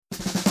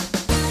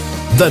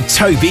The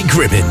Toby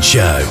Gribbin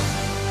Show.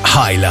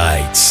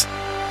 Highlights.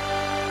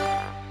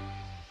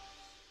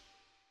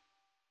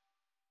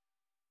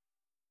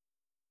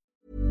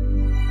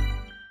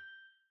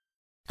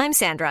 I'm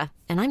Sandra,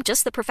 and I'm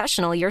just the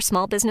professional your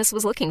small business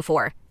was looking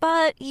for.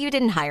 But you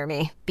didn't hire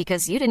me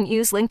because you didn't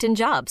use LinkedIn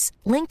Jobs.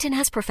 LinkedIn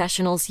has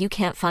professionals you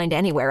can't find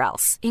anywhere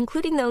else,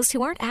 including those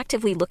who aren't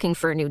actively looking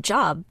for a new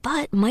job,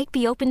 but might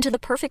be open to the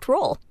perfect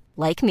role,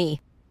 like me.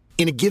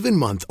 In a given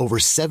month, over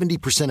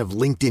 70% of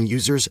LinkedIn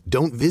users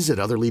don't visit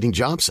other leading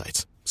job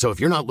sites. So if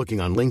you're not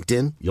looking on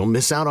LinkedIn, you'll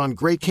miss out on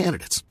great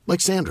candidates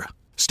like Sandra.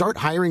 Start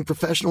hiring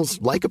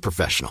professionals like a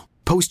professional.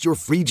 Post your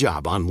free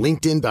job on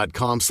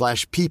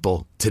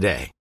linkedin.com/people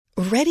today.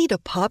 Ready to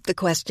pop the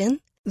question?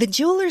 The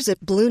jewelers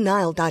at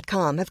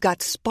BlueNile.com have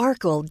got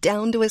sparkle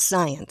down to a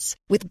science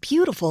with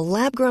beautiful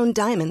lab-grown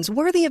diamonds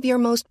worthy of your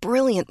most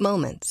brilliant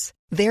moments.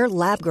 Their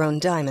lab-grown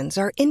diamonds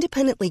are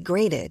independently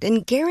graded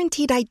and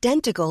guaranteed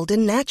identical to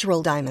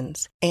natural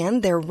diamonds,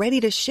 and they're ready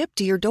to ship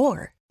to your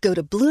door. Go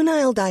to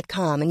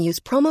BlueNile.com and use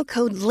promo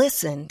code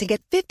LISTEN to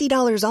get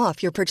 $50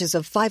 off your purchase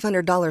of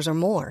 $500 or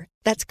more.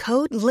 That's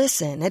code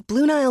LISTEN at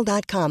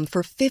BlueNile.com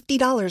for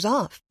 $50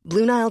 off.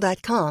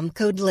 BlueNile.com,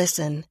 code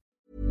LISTEN.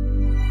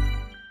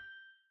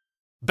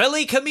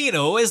 Billy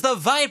Camino is the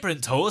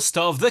vibrant host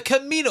of the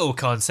Camino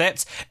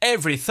concept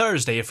every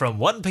Thursday from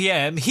 1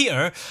 p.m.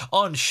 here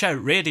on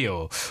Shout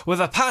Radio.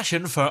 With a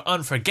passion for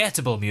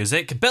unforgettable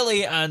music,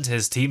 Billy and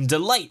his team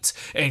delight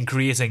in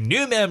creating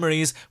new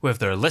memories with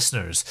their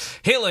listeners.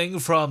 Hailing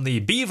from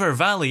the Beaver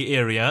Valley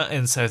area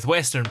in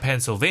southwestern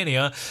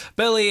Pennsylvania,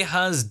 Billy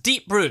has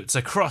deep roots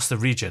across the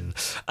region.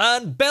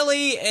 And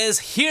Billy is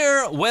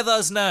here with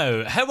us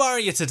now. How are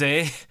you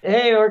today?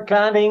 Hey, we're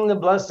counting the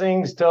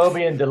blessings,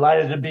 Toby, and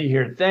delighted to be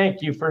here.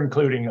 Thank you for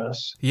including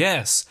us.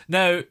 Yes.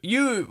 Now,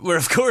 you were,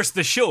 of course,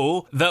 the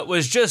show that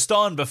was just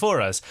on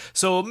before us,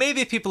 so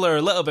maybe people are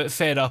a little bit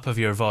fed up of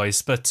your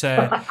voice, but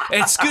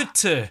it's good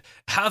to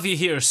have you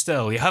here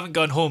still. You haven't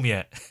gone home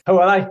yet.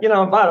 Well,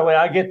 by the way,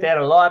 I get that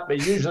a lot,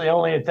 but usually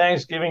only at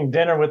Thanksgiving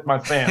dinner with my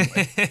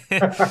family.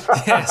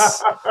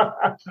 Yes.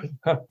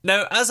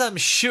 Now, as I'm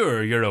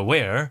sure you're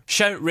aware,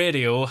 Shout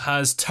Radio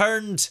has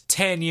turned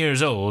 10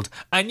 years old,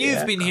 and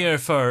you've been here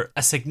for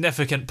a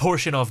significant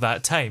portion of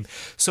that time.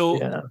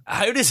 So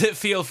how does it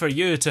feel for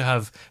you to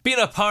have been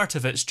a part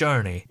of its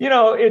journey?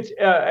 It's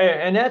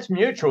and that's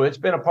mutual. It's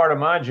been a part of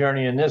my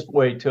journey in this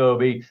way,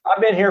 Toby.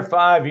 I've been here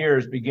 5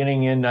 years,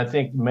 beginning in, I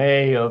think,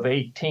 May of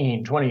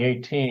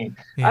 2018.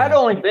 Yeah. I'd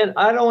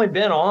only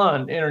been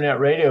on internet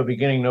radio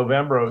beginning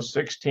November of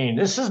 16.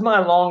 This is my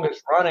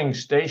longest running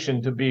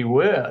station to be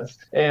with,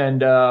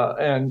 and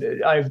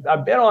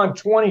I've been on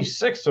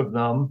 26 of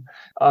them.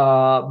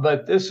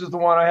 But this is the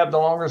one I have the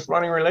longest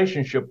running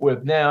relationship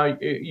with. Now,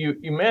 you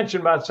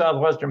mentioned about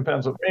southwestern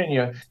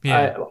Pennsylvania.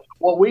 Yeah.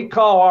 What we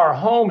call our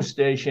home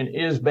station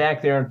is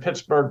back there in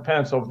Pittsburgh,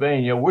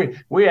 Pennsylvania.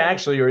 We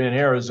actually are in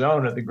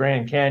Arizona, the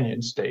Grand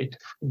Canyon state.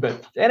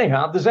 But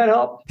anyhow, does that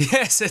help?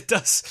 Yes, it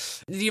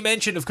does. You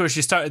mentioned, of course,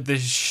 you started the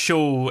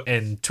show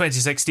in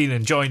 2016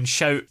 and joined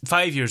Shout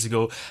 5 years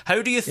ago.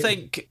 How do you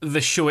think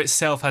the show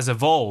itself has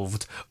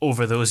evolved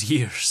over those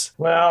years?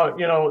 Well,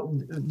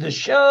 the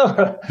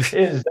show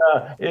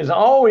is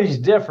always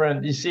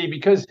different, you see,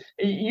 because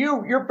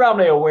you're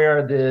probably aware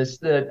of this,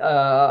 that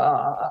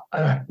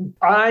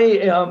I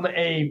am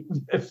a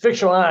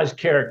fictionalized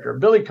character.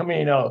 Billy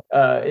Camino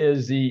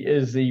is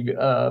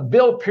the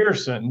Bill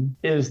Pearson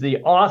is the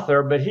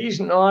author, but he's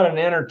not an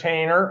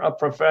entertainer, a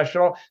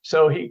professional.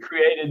 So he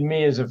created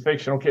me as a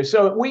fictional character.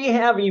 So we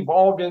have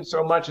evolved in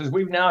so much as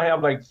we now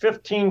have like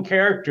 15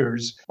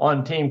 characters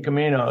on Team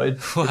Camino.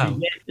 Wow.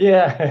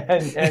 Yeah,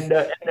 and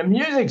the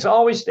music's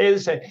always stayed the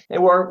same.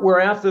 And we're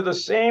after the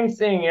same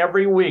thing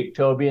every week,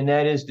 Toby, and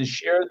that is to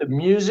share the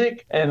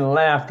music and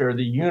laughter,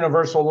 the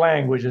universal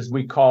language, as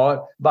we call it,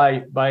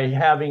 by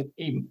having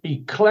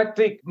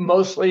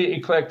mostly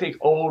eclectic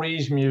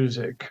oldies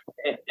music.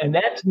 And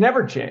that's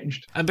never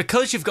changed. And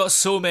because you've got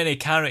so many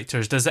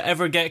characters, does it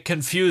ever get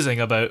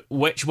confusing about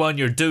which one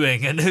you're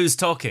doing and who's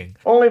talking?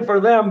 Only for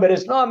them, but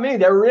it's not me.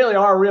 There really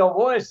are real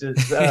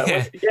voices.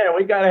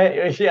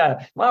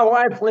 My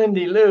wife,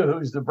 Lindy Lou,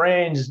 who's the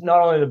brains,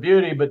 not only the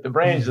beauty, but the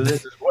brains of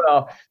this as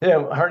well.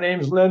 Her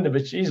name's Linda,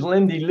 but she's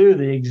Lindy Lou,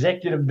 the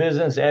executive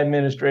business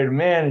administrative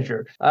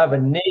manager. I have a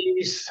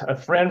niece, a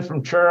friend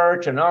from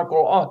church, an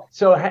uncle.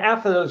 So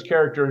half of those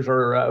characters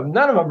are,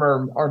 none of them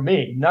are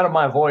me, none of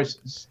my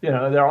voices.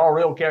 They're all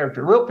real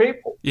characters, real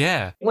people.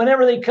 Yeah.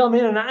 Whenever they come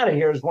in and out of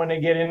here is when they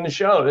get in the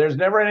show. There's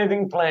never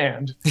anything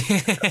planned.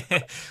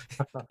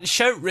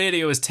 Shout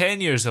Radio is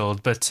 10 years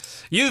old, but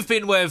you've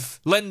been with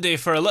Lindy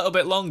for a little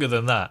bit longer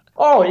than that.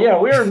 Oh, yeah.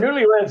 We were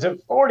newlyweds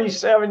at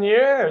 47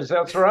 years.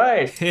 That's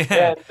right.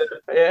 Yeah.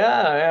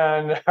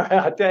 And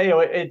I tell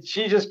you,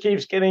 she just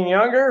keeps getting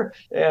younger,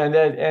 and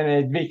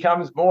it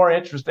becomes more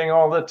interesting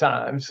all the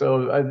time.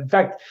 So, in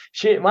fact,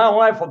 my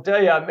wife will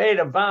tell you, I made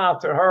a vow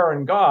to her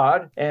and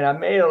God, and I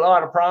made a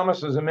lot of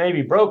promises and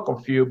maybe broke a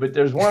few, but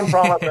there's one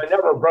promise I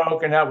never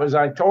broke, and that was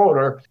I told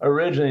her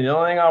originally, the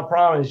only thing I'll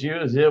promise you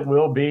is it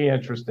will be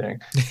interesting.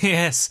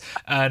 Yes,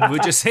 and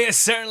would you say it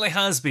certainly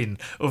has been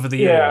over the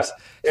years?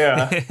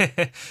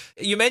 Yeah.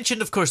 You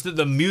mentioned, of course, that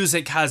the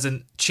music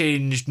hasn't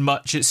changed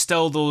much. It's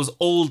still those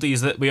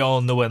oldies that we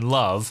all know and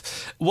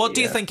love. What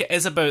do you think it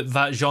is about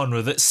that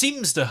genre that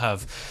seems to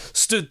have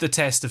stood the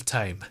test of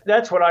time?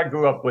 That's what I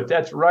grew up with.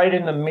 That's right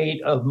in the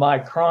meat of my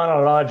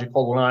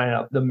chronological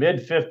lineup, the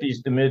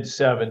mid-50s to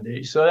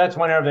mid-70s. So that's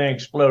when everything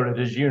exploded,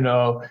 as you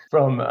know,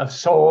 from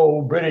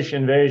soul, British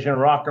invasion,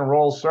 rock and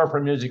roll, surfer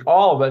music,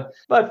 all of it.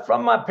 But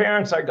from my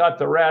parents, I got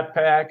the Rat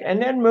Pack.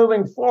 And then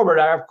moving forward,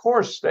 I, of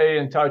course, stay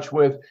in touch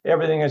with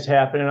everything that's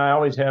happening. I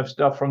always have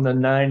stuff from the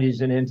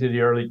 90s and into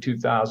the early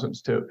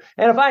 2000s, too.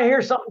 And if I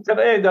hear something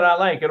today that I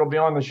like, it'll be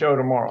on the show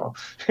tomorrow.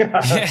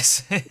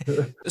 Yes.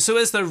 So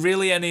is there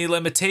really any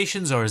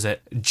limitations, or is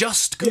it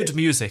just good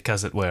music,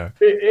 as it were?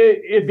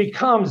 It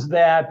becomes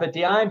that, but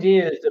the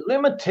idea is the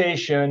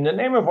limitation. The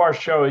name of our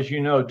show, as you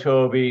know,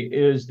 Toby,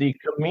 is the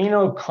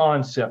Camino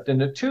concept.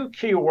 And the two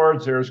key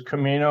words there is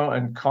Camino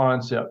and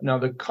concept. Now,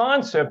 the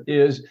concept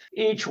is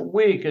each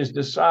week is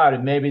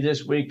decided. Maybe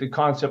this week the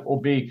concept will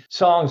be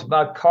songs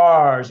about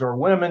cars or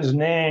women's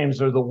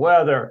names or the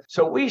weather.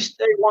 So we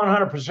stay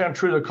 100%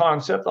 true to the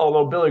concept,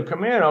 although Billy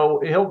Camino,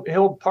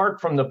 he'll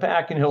part from the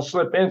pack and he'll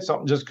slip in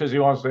something just because he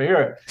wants to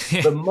hear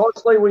it. But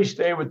mostly we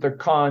stay with the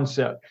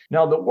concept.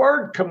 Now, the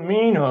word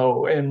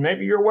Camino, and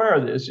maybe you're aware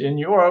of this, in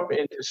Europe,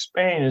 into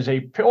Spain, is a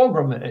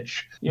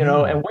pilgrimage,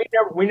 and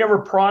we never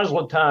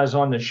proselytize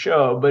on the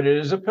show, but it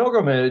is a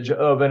pilgrimage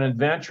of an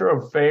adventure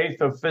of faith,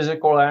 of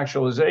physical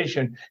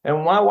actualization.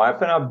 And my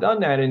wife and I have done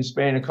that in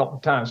Spain a couple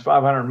of times,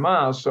 500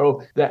 miles.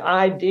 So the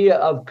idea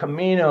of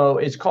Camino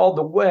is called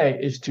the way,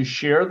 is to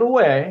share the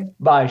way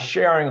by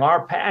sharing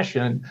our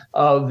passion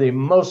of the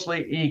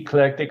mostly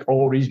eclectic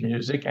oldies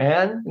music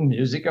and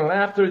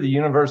laughter, the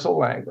universal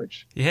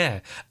language. Yeah.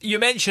 You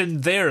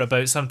mentioned there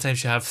about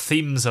sometimes you have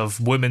themes of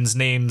women's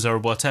names or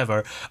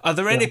whatever. Are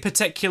there any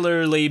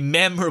particularly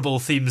memorable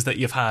themes that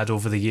you've had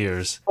over the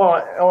years?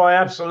 Oh,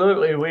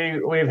 absolutely.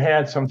 We've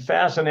had some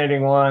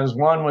fascinating ones.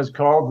 One was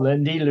called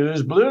Lindy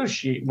Lou's Blue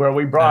Sheet, where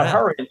we brought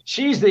her in.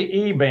 She's the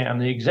EBAM,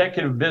 the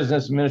Executive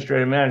Business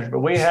Administrative Manager, but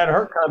we had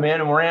her come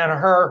in and ran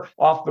her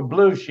off the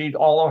blue sheet,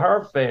 all of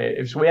her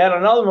faves. We had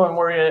another one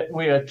where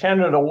we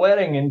attended a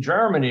wedding in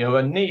Germany, of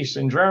a niece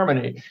in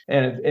Germany,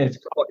 and it's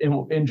called,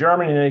 in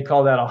Germany they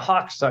call that a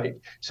Hochzeit.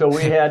 So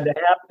we had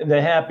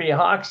the happy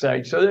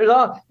Hochzeit. So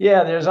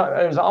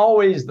there's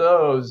always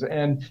those.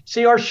 And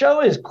see, our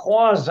show is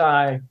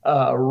quasi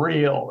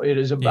real. It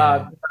is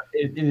about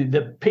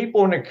the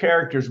people and the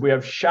characters. We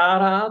have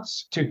shout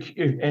outs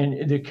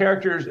and the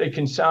characters, it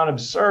can sound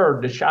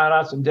absurd, the shout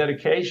outs and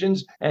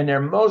dedications, and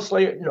they're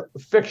mostly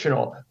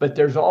fictional, but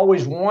there's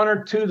always one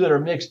or two that are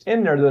mixed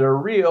in there that are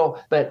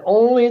real, but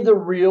only the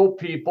real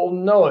people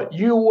know it.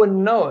 You wouldn't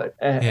know it.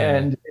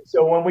 And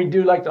so when we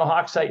do like the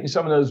Hochzeit and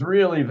some of those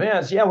real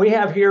events, we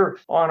have here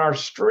on our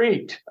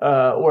street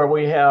where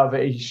we have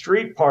a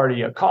street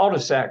party, a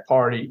cul-de-sac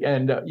party,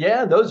 and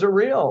those are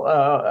real.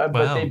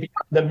 But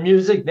the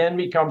music then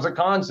becomes a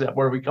concept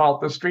where we call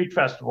it the street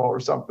festival or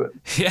something.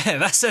 Yeah,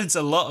 that sounds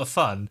a lot of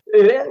fun.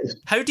 It is.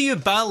 How do you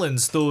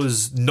balance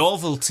those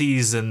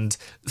novelties and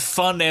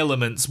fun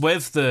elements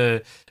with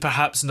the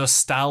perhaps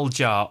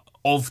nostalgia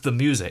of the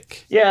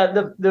music? Yeah,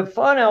 the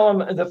fun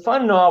element, the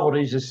fun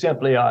novelties is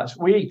simply us.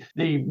 The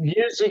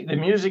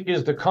music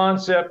is the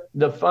concept,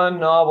 the fun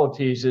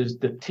novelties is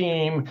the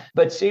team.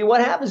 But see, what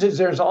happens is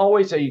there's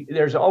always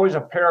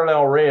a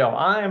parallel rail.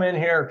 I am in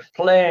here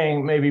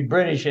playing maybe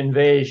British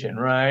invasion,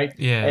 right?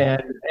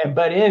 Yeah.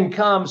 But in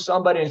comes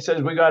somebody and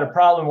says, we got a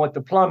problem with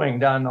the plumbing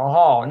down the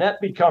hall. And that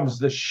becomes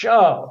the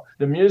show.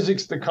 The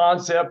music's the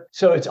concept.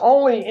 So it's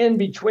only in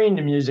between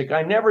the music.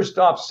 I never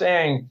stop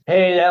saying,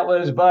 hey, that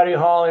was Buddy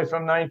Holly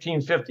from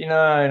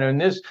 1959,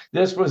 and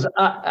this was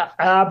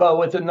ABBA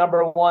with the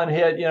 #1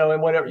 hit,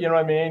 and whatever, you know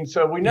what I mean?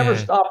 So we never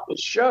stopped the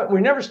show.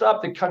 We never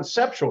stopped the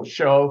conceptual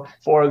show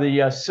for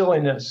the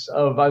silliness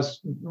of us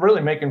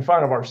really making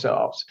fun of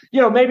ourselves.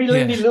 Maybe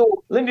Lindy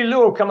Lou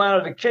will come out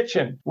of the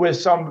kitchen with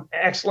some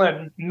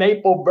excellent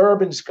maple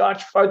bourbon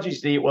Scotch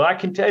fudgies to eat. Well, I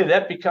can tell you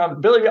that becomes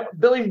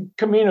Billy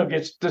Camino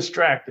gets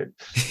distracted.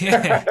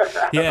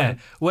 Yeah.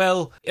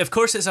 Well, of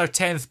course it's our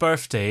 10th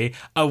birthday.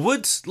 I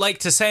would like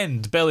to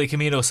send Billy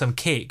Camino some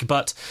cake,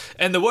 but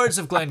in the words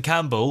of Glenn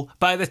Campbell,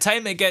 by the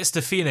time it gets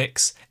to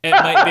Phoenix, it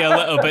might be a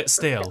little bit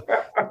stale.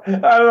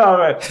 I love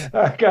it.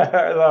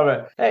 I love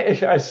it.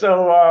 Hey,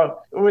 so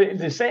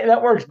that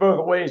works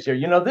both ways here.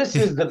 This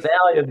is the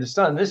Valley of the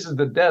Sun. This is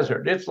the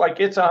desert. It's like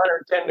it's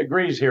 110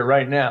 degrees here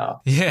right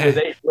now. Yeah.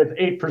 With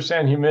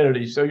 8%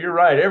 humidity. So you're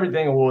right.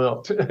 Everything will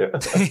wilt.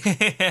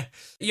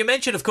 You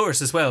mentioned, of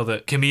course, as well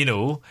that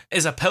Camino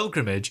is a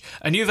pilgrimage,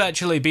 and you've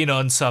actually been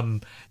on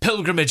some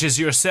pilgrimages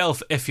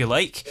yourself, if you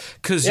like,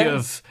 because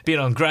you've been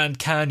on Grand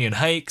Canyon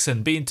hikes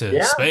and been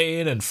to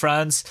Spain and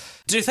France.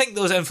 Do you think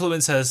those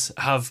influences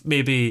have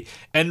maybe maybe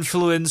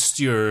influenced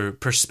your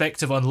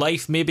perspective on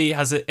life? Maybe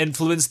has it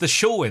influenced the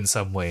show in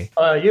some way?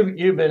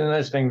 You've been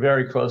listening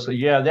very closely.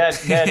 Yeah,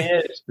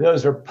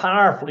 those are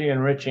powerfully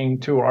enriching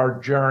to our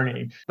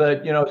journey.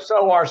 But,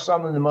 so are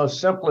some of the most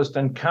simplest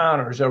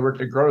encounters over at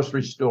the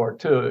grocery store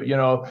too,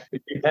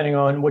 depending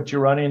on what you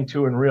run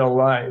into in real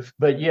life.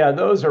 But yeah,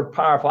 those are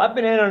powerful. I've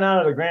been in and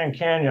out of the Grand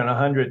Canyon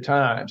 100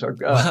 times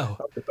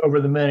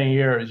over the many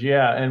years.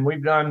 Yeah. And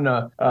we've done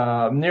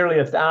nearly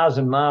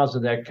 1,000 miles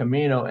of that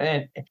Camino.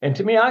 And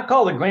to me, I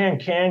call the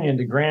Grand Canyon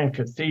the Grand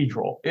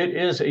Cathedral. It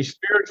is a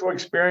spiritual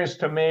experience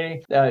to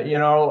me.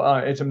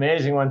 It's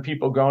amazing when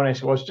people go and they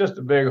say, well, it's just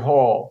a big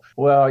hole.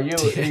 Well,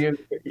 you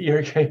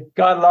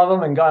God love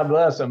them and God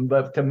bless them.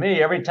 But to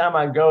me, every time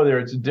I go there,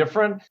 it's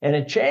different and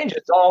it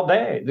changes all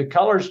day. The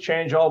colors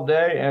change all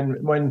day.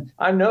 And when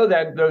I know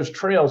that those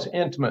trails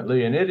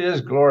intimately, and it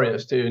is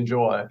glorious to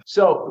enjoy.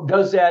 So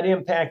does that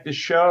impact the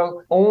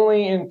show?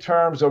 Only in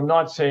terms of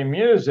not say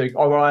music,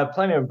 although I have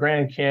plenty of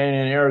Grand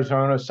Canyon,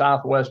 Arizona,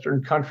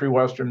 Southwestern, country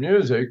Western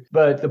music.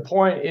 But the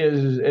point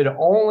is it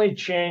only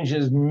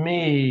changes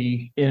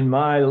me in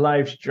my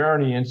life's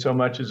journey in so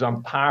much as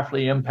I'm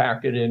powerfully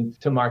impacted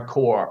into my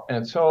core.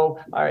 And so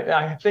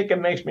I think it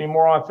makes me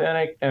more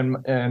authentic and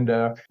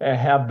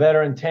have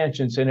better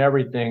intentions in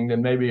everything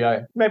than maybe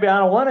I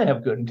don't want to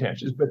have good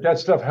intentions, but that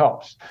stuff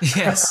helps.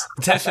 Yes,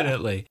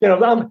 definitely.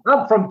 I'm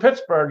from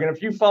Pittsburgh, and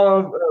if you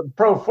follow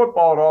pro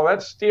football at all,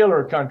 that's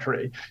Steeler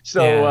country.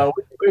 So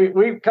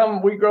we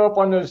grow up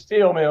on those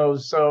steel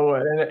mills. So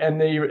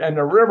and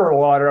the river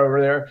water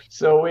over there.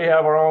 So we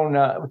have our own,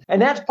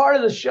 and that's part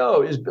of the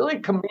show. Is Billy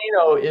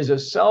Camino is a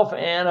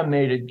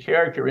self-animated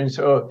character, and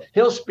so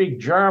he'll speak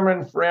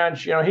German,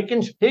 French.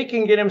 He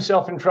can get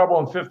himself in trouble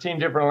in 15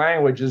 different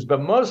languages,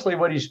 but mostly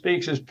what he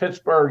speaks is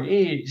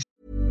Pittsburghese.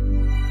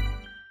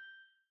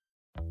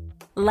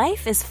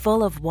 Life is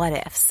full of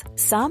what-ifs.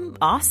 Some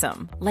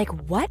awesome, like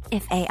what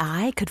if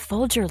AI could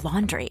fold your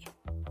laundry?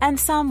 And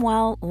some,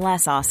 well,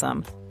 less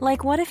awesome,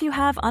 like what if you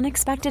have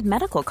unexpected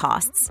medical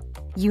costs?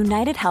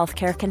 United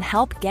Healthcare can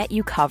help get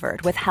you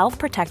covered with Health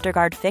Protector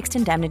Guard fixed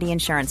indemnity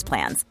insurance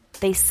plans.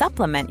 They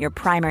supplement your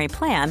primary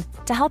plan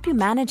to help you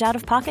manage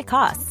out-of-pocket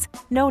costs.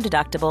 No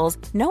deductibles,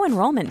 no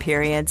enrollment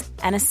periods,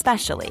 and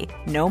especially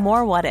no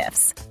more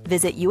what-ifs.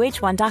 Visit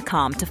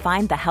uh1.com to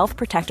find the Health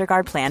Protector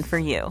Guard plan for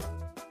you.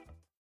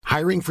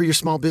 Hiring for your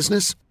small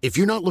business? If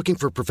you're not looking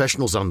for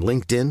professionals on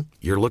LinkedIn,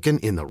 you're looking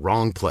in the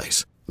wrong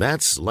place.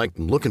 That's like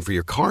looking for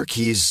your car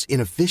keys in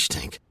a fish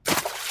tank.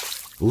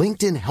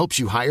 LinkedIn helps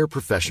you hire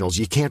professionals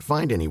you can't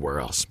find anywhere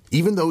else,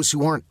 even those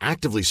who aren't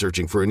actively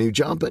searching for a new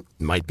job but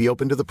might be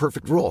open to the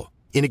perfect role.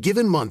 In a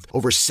given month,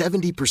 over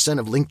 70%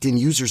 of LinkedIn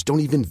users don't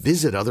even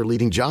visit other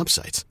leading job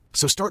sites.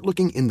 So start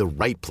looking in the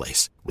right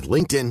place. With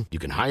LinkedIn, you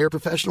can hire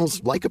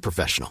professionals like a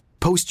professional.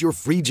 Post your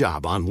free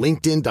job on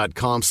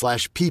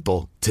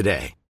linkedin.com/people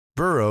today.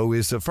 Burrow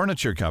is a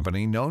furniture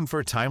company known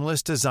for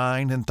timeless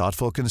design and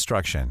thoughtful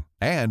construction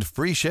and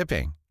free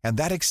shipping, and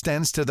that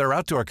extends to their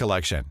outdoor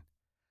collection.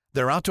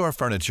 Their outdoor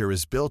furniture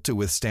is built to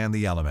withstand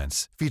the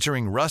elements,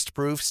 featuring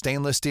rust-proof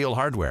stainless steel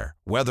hardware,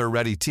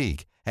 weather-ready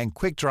teak, and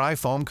quick-dry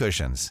foam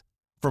cushions.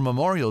 For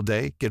Memorial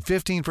Day, get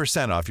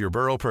 15% off your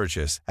Burrow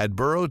purchase at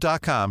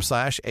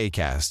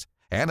burrow.com/acast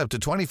and up to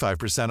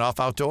 25% off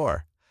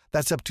outdoor.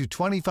 That's up to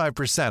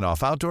 25%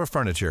 off outdoor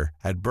furniture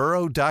at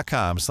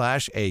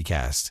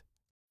burrow.com/acast.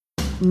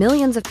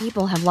 Millions of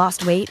people have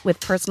lost weight with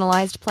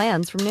personalized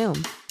plans from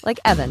Noom, like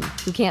Evan,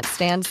 who can't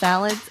stand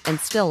salads and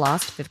still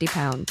lost 50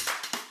 pounds.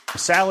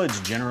 Salads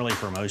generally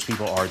for most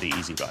people are the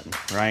easy button,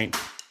 right?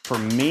 For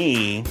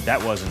me,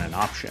 that wasn't an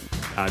option.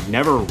 I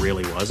never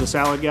really was a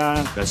salad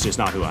guy. That's just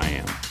not who I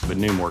am. But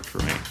Noom worked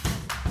for me.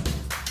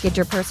 Get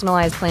your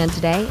personalized plan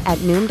today at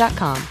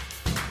Noom.com.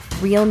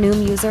 Real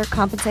Noom user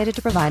compensated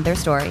to provide their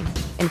story.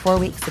 In 4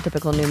 weeks, the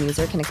typical Noom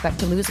user can expect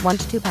to lose 1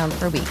 to 2 pounds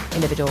per week.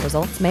 Individual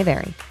results may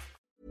vary.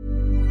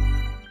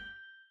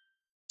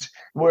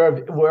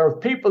 Where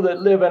people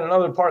that live in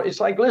another part, it's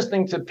like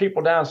listening to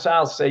people down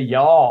south say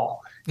y'all.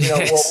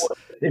 Yes. Well,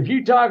 if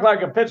you talk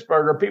like a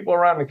Pittsburgher, people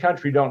around the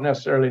country don't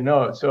necessarily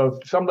know it. So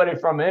if somebody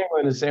from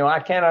England is saying, well, I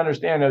can't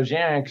understand those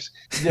Yanks,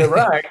 they're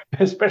right,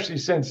 especially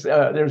since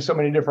there's so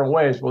many different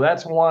ways. Well,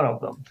 that's one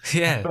of them.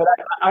 Yeah. But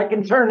I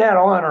can turn that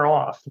on or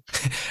off.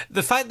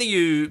 The fact that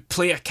you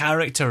play a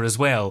character as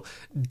well,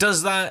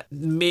 does that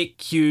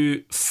make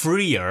you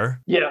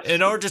freer? Yes.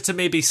 In order to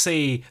maybe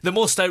say the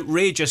most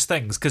outrageous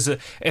things? Because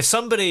if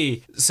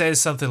somebody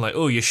says something like,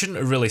 oh, you shouldn't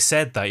have really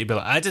said that, you'd be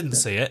like, I didn't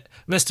say it.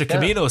 Mr.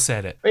 Camino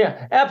said it.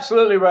 Yeah,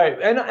 absolutely right.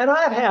 And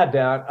I've had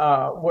that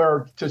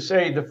where to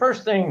say the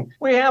first thing,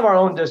 we have our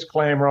own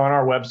disclaimer on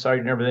our website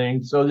and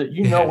everything so that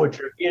you know what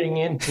you're getting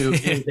into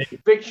is a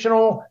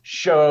fictional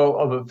show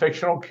of a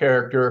fictional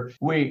character.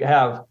 We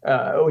don't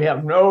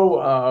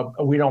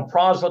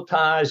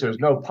proselytize. There's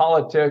no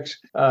politics.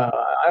 I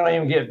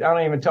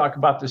don't even talk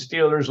about the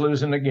Steelers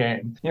losing the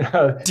game.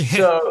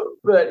 So,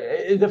 but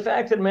the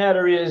fact of the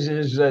matter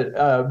is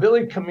that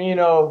Billy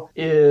Camino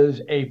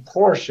is a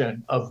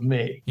portion of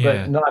me,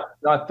 but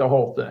not the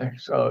whole thing.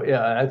 So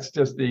yeah, that's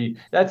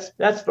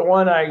the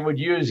one I would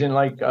use in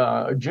like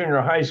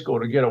junior high school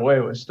to get away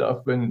with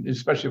stuff, and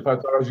especially if I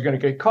thought I was going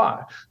to get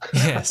caught.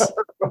 Yes.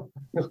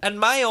 And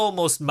my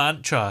almost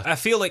mantra, I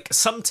feel like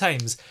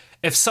sometimes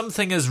if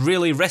something is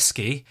really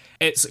risky,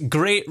 it's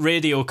great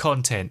radio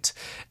content.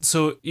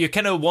 So you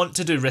kind of want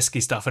to do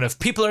risky stuff. And if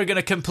people are going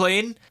to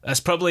complain, that's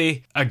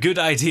probably a good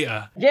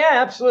idea. Yeah,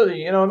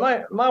 absolutely.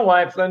 My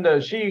wife,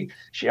 Linda, she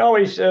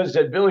always says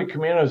that Billy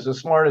Camino is the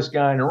smartest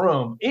guy in the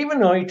room, even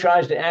though he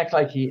tries to act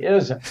like he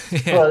isn't.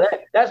 Yeah. Well,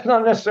 that's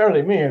not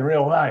necessarily me in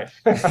real life.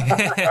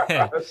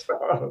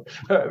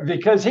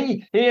 Because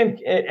he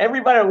and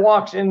everybody that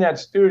walks in that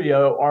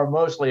studio are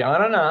mostly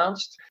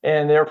unannounced,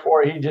 and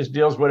therefore he just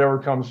deals whatever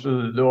comes through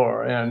the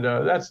door, and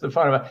that's the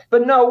fun of it.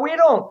 But no,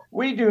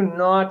 we do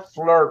not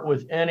flirt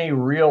with any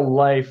real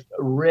life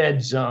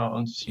red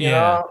zones. You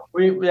know,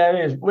 we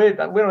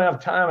don't have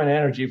time and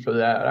energy for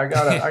that. I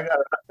got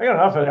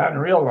enough of that in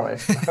real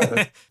life.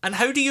 And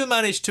how do you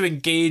manage to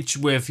engage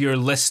with your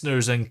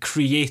listeners and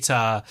create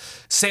a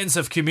sense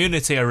of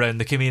community around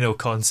the Camino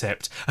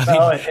concept? I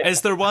mean,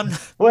 is there one?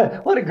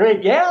 What a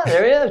great,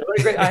 there is. What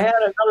a great. I had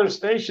another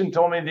station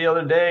told me the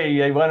other day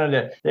they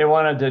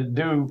wanted to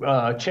do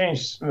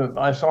change.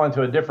 I saw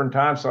into a different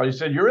time slot. He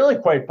said, "You're really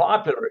quite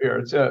popular here."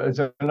 It's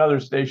another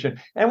station,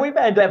 and we've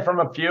had that from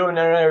a few, and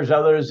then there's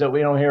others that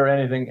we don't hear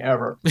anything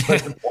ever.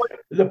 But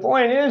the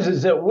point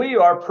is that we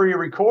are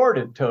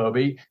pre-recorded,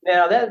 Toby.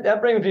 Now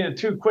that brings me to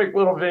two quick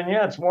little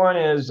vignettes. One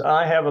is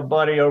I have a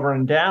buddy over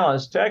in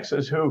Dallas,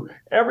 Texas, who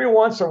every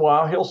once in a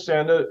while he'll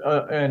send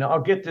and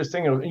I'll get this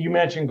thing. You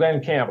mentioned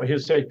Glenn Campbell. He'll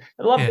say,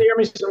 "I'd love to hear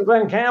me some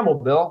Glenn Campbell,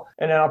 Bill."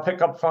 And then I'll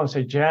pick up the phone and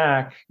say,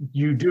 "Jack,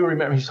 you do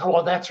remember?" He says,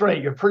 "Oh, that's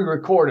right. You're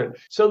pre-recorded."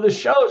 So the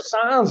show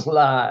sounds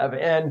live.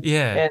 And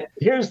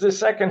here's the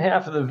second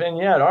half of the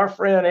vignette. Our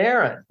friend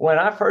Aaron, when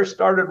I first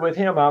started with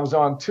him, I was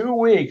on 2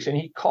 weeks, and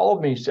he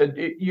called me, said,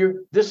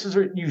 "You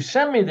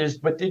sent me this,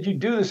 but did you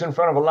do this in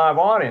front of a live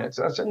audience?"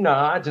 I said,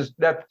 "No,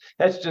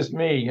 that's just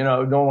me,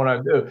 doing what I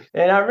do."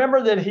 And I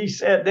remember that he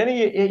said, then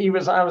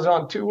I was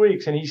on 2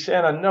 weeks, and he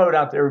sent a note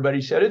out to everybody.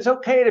 He said, "It's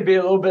okay to be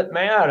a little bit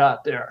mad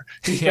out there."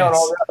 He's got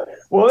all that.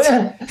 Well,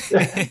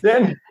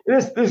 then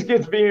this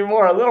gets me even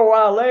more. A little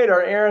while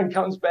later, Aaron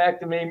comes back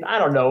to me, I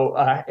don't know,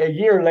 a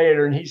year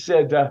later, and he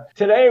said,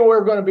 "Today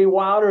we're going to be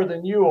wilder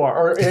than you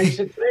are." Or he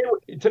said,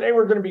 today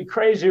we're going to be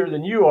crazier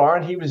than you are.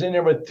 And he was in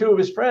there with two of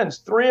his friends,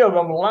 three of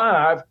them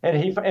live, and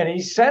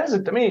he sends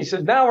it to me. He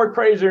says, "Now we're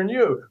crazier than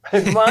you."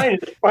 And mine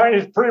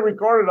is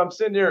pre-recorded. I'm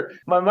sitting here,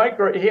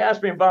 he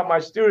asked me about my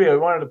studio. He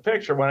wanted a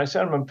picture. When I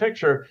sent him a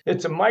picture,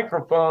 it's a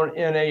microphone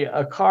in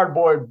a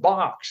cardboard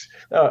box.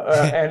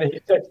 And he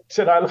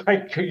said, I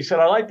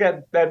like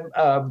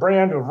that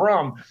brand of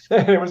rum.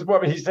 And it was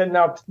what he said,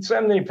 "Now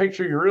send me a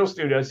picture of your real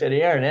studio." I said,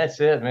 "Aaron, that's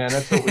it, man.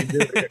 That's what we do."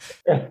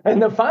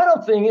 And the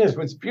final thing is,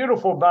 what's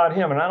beautiful about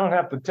him, and I don't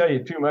have to tell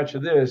you too much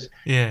of this,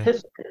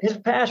 his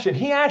passion.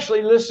 He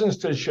actually listens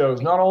to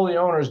shows. Not all the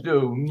owners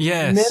do.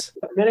 Yes.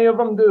 Many of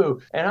them do.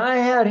 And I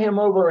had him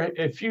over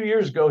a few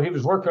years ago. He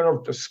was working over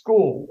at the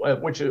school,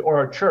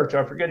 or a church.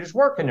 I forget. He's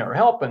working there,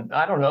 helping,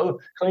 I don't know,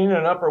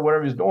 cleaning up or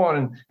whatever he's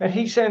doing. And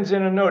he sends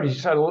in a note. He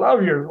said, "I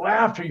love your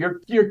laughter.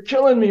 You're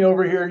killing me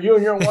over here, you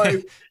and your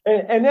wife."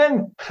 And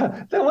then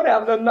what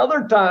happened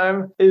another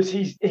time is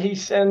he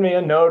sent me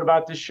a note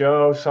about the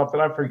show, something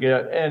I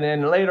forget. And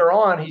then later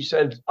on, he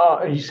said,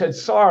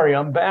 "Sorry,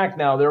 I'm back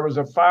now. There was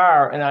a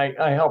fire, and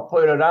I helped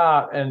put it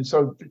out." And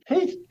so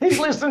he's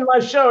listening to my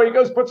show. He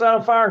goes, puts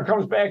out a fire, and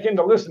comes back in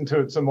to listen to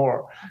it some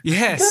more.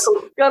 Yes.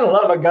 Gotta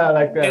love a guy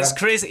like that. It's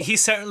crazy. He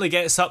certainly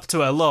gets up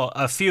to a lot.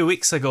 A few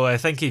weeks ago, I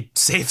think he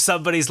saved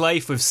somebody's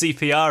life with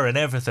CPR and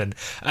everything,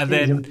 and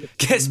then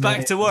gets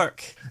back to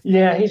work.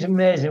 Yeah, he's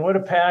amazing. What a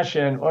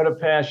passion.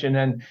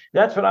 And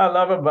that's what I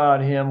love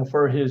about him,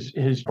 for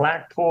his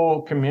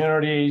Blackpool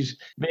communities,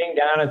 being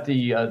down at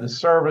the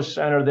service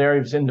center there. He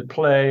was in the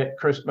play at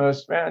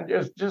Christmas, man,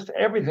 just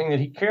everything that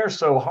he cares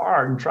so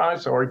hard and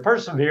tries so hard. He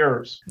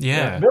perseveres.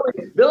 Yeah.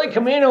 Billy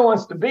Camino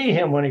wants to be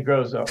him when he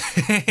grows up.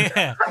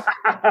 Yeah.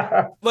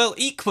 Well,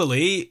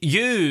 equally,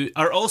 you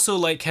are also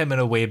like him in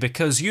a way,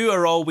 because you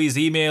are always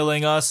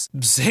emailing us,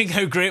 saying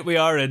how great we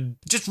are, and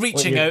just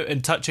reaching out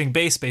and touching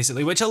base,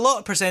 basically, which a lot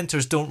of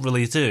presenters don't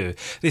really do.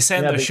 They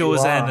send their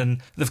shows in,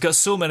 and they've got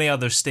so many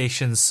other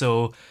stations,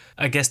 so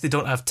I guess they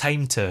don't have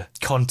time to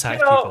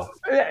contact people.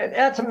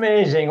 That's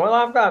amazing. Well,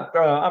 I've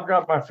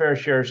got my fair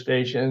share of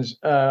stations,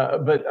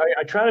 but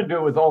I try to do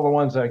it with all the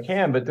ones I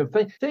can. But the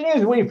thing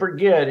is, we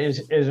forget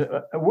is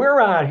we're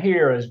out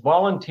here as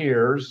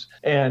volunteers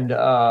and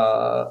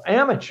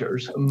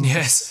amateurs.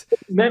 Yes.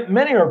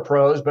 Many are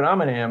pros, but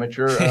I'm an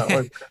amateur,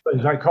 or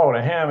as I call it,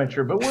 a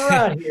amateur. But we're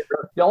out here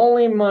The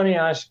only money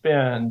I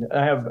spend,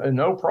 I have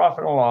no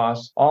profit or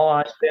loss. All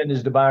I spend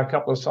is to buy a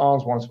couple of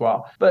songs once in a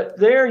while. But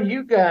there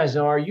you guys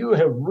are. You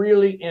have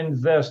really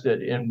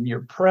invested in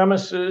your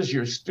premises,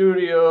 your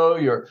studio,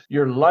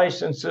 your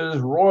licenses,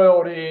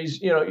 royalties.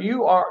 If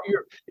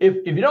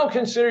you don't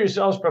consider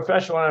yourselves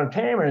professional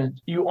entertainment,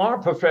 you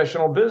are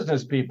professional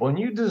business people, and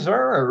you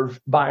deserve,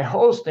 by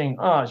hosting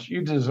us,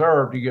 you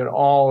deserve to get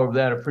all of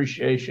that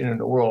appreciation in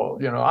the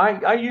world.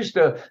 I used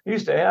to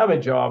have a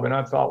job, and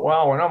I thought,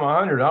 wow, when I'm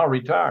 100, I'll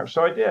retire.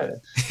 So I did.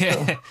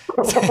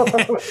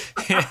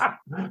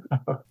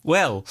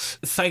 Well,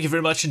 thank you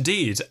very much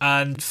indeed.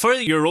 And for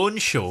your own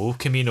show,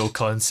 Camino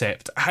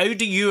Concept, how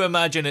do you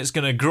imagine it's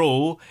going to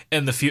grow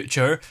in the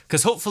future?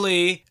 Because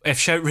hopefully, if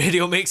Shout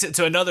Radio makes it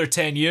to another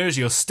 10 years,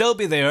 you'll still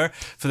be there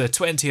for the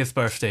 20th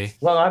birthday.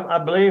 Well, I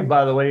believe,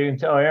 by the way, you can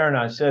tell Aaron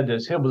I said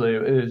this, he'll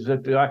believe, is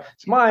that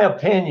it's my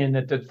opinion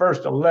that the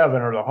first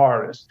 11 are the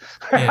hardest.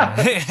 Yeah.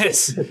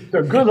 Yes.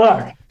 So good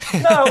luck.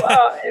 No,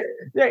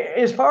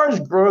 as far as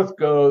growth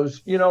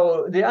goes,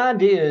 the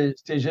idea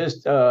is to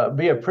just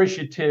be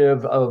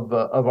appreciative of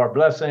our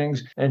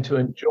blessings and to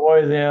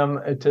enjoy them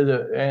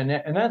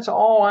and that's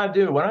all I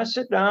do. When I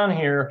sit down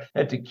here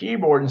at the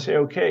keyboard and say,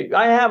 okay,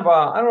 I have,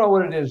 I don't know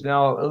what it is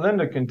now,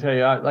 Linda can tell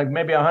you, like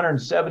maybe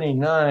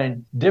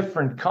 179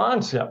 different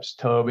concepts,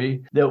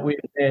 Toby, that we've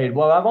made.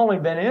 Well, I've only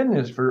been in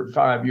this for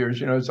 5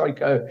 years. It's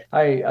like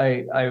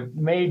I've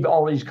made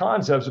all these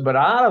concepts, but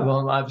out of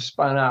them, I've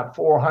spun out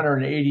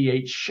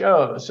 488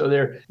 shows. So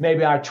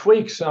maybe I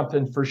tweak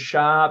something for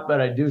shop,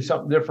 but I do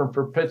something different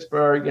for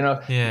Pittsburgh,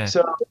 Yeah.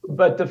 So,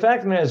 but the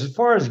fact is, as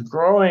far as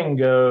growing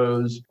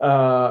goes,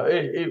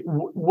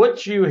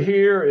 what you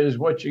hear is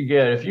what you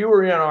get. If you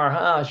were in our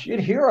house, you'd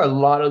hear a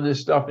lot of this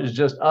stuff is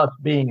just us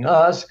being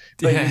us,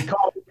 but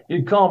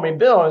you'd call me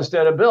Bill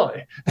instead of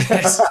Billy.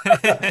 Yes.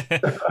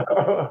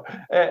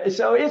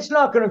 So it's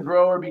not going to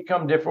grow or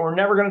become different. We're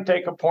never going to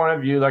take a point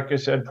of view, like I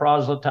said,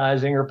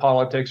 proselytizing or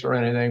politics or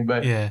anything,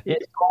 but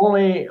it's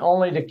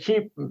only to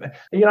keep,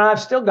 I've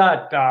still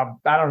got,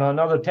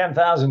 another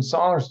 10,000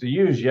 songs to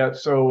use yet.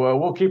 So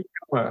we'll keep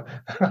going.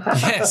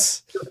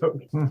 Yes.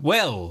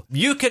 Well,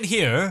 you can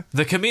hear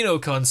the Camino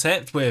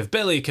Concept with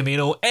Billy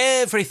Camino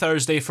every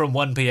Thursday from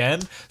 1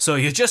 p.m. So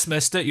you just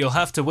missed it. You'll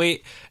have to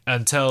wait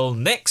until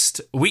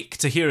next week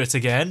to hear it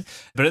again.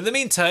 But in the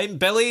meantime,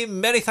 Billy,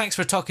 many thanks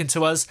for talking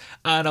to us,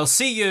 and I'll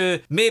see you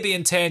maybe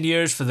in 10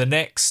 years for the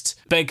next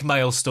big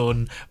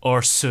milestone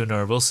or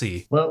sooner. We'll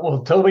see. Well,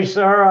 Toby,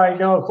 sir, I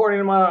know according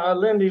to my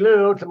Lindy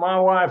Lou, to my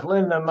wife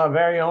Linda, my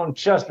very own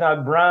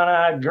chestnut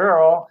brown-eyed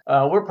girl,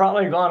 we're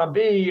probably going to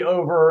be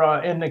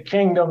over in the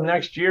kingdom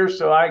next year.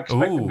 So I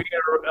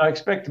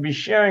expect to be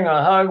sharing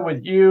a hug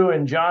with you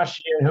and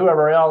Josh and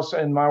whoever else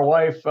and my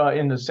wife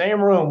in the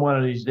same room one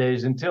of these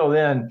days. Until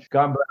then,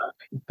 God bless.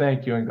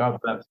 Thank you, and God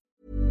bless.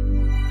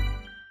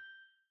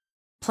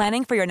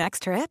 Planning for your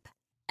next trip?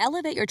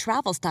 Elevate your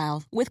travel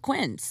style with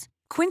Quince.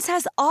 Quince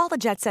has all the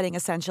jet-setting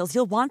essentials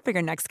you'll want for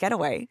your next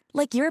getaway,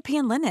 like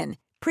European linen,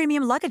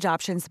 premium luggage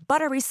options,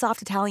 buttery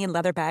soft Italian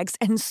leather bags,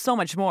 and so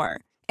much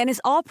more. And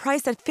is all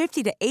priced at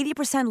 50 to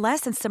 80%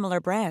 less than similar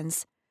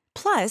brands.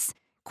 Plus,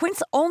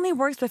 Quince only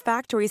works with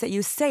factories that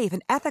use safe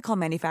and ethical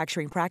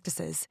manufacturing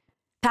practices.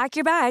 Pack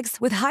your bags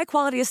with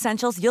high-quality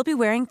essentials you'll be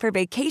wearing for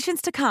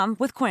vacations to come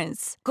with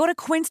Quince. Go to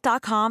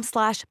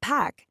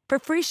quince.com/pack for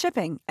free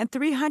shipping and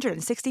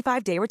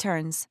 365-day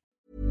returns.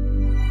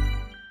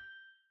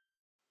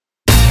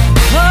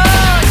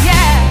 Oh,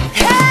 yeah!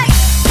 Hey!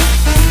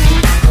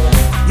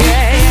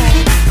 Yeah,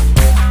 yeah.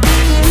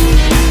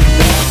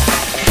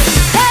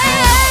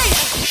 Hey!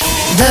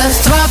 The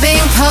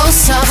throbbing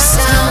pulse of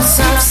sound.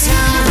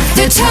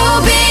 The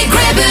Toby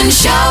Gribbon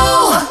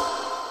Show.